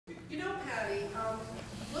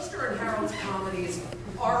Buster and Harold's comedies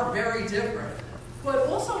are very different, but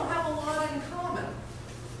also have a lot in common.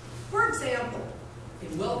 For example,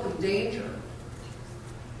 in Welcome Danger,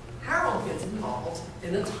 Harold gets involved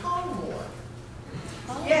in a tongue war.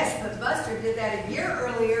 Yes, but Buster did that a year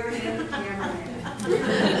earlier in Cameraman.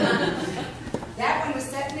 That one was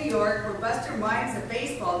set in New York, where Buster winds a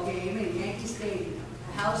baseball game in Yankee Stadium,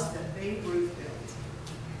 a house that Babe Ruth built.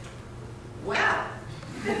 Wow!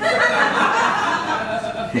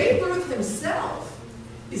 Babe Ruth himself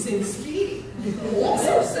is in Speedy,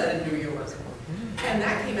 also set in New York. And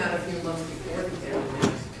that came out a few months before the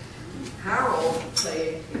Cameraman. Harold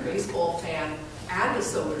played a baseball fan and a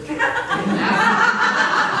soda jerk in that.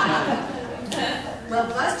 Well,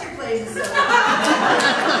 Buster plays a soda jerk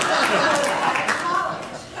at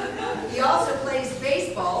college. He also plays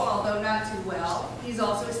baseball, although not too well. He's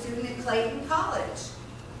also a student at Clayton College.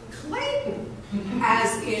 Clayton,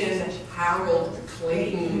 as in Harold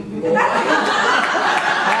Clayton.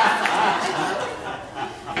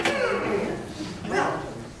 Well,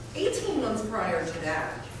 18 months prior to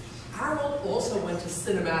that, Harold also went to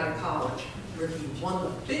Cinematic College, where he won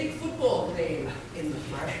the big football game in the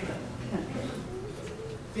freshman.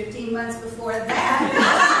 15 months before that,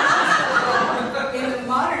 in the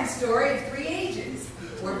modern story of Three Ages,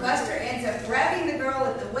 where Buster ends up grabbing the girl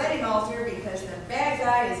at the wedding altar because the bad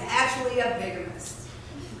guy is actually a bigamist.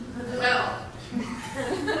 Well,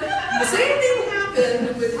 the same thing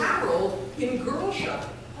happened with Harold in Girl Shot.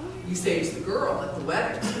 He saves the girl at the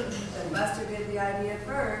wedding. But Buster did the idea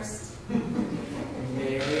first.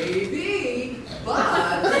 Maybe,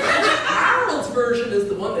 but Harold's version is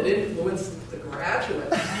the one that influenced The Graduate.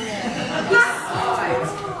 Besides,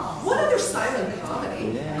 what other silent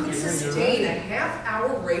comedy could sustain a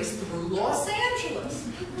half-hour race through Los Angeles?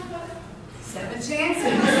 7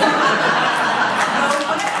 Chances.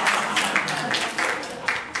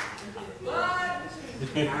 But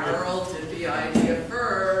Harold did the idea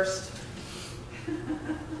first.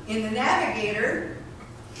 In The Navigator,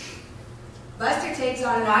 Buster takes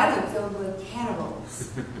on an island filled with cannibals.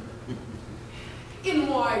 In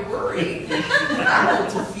Why Worry,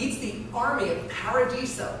 Harold defeats the army of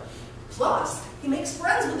Paradiso. Plus, he makes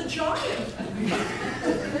friends with a giant.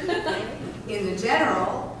 In The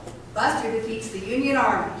General, Buster defeats the Union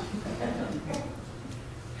Army.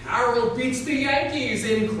 Harold beats the Yankees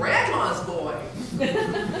in Grandma's Boy.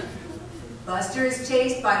 Buster is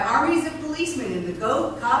chased by armies of policemen in The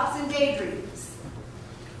Goat, Cops, and Daydreams.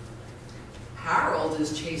 Harold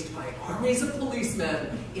is chased by armies of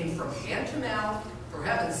policemen in From Hand to Mouth, For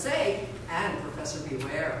Heaven's Sake, and Professor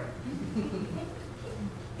Beware.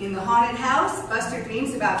 In The Haunted House, Buster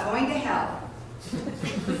dreams about going to hell.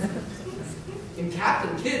 In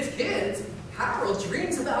Captain Kidd's Kids, Harold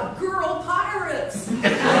dreams about girl pirates.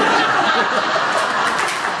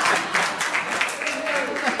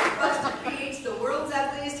 Buster creates the world's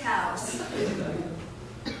ugliest house.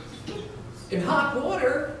 In Hot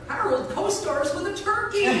Water, Harold co-stars with a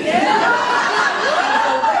turkey. In The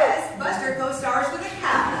West, Buster co-stars with a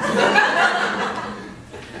cow.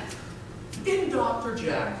 In Dr.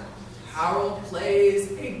 Jack, Harold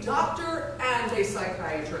plays a doctor and a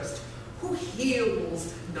psychiatrist who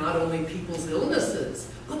heals not only people's illnesses,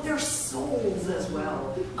 but their souls as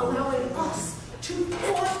well, allowing us to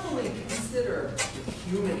thoughtfully consider the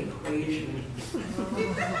human equation.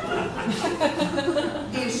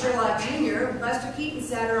 In Sherlock Jr., Buster Keaton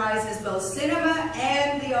satirizes both cinema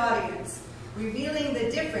and the audience, revealing the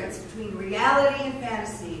difference between reality and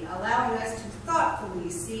fantasy, allowing us to thoughtfully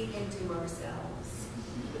see into ourselves.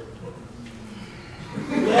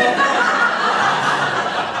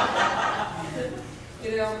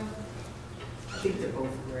 You know, I think they're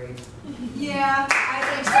both great. Yeah, I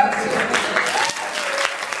think so too.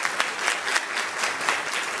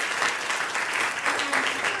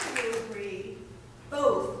 And I would agree,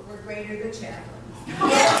 both were greater than Chaplin.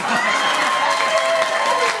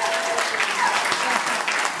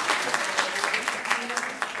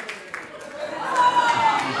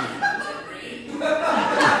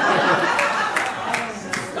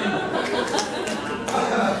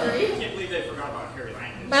 I can't believe they forgot about Harry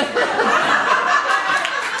Langdon.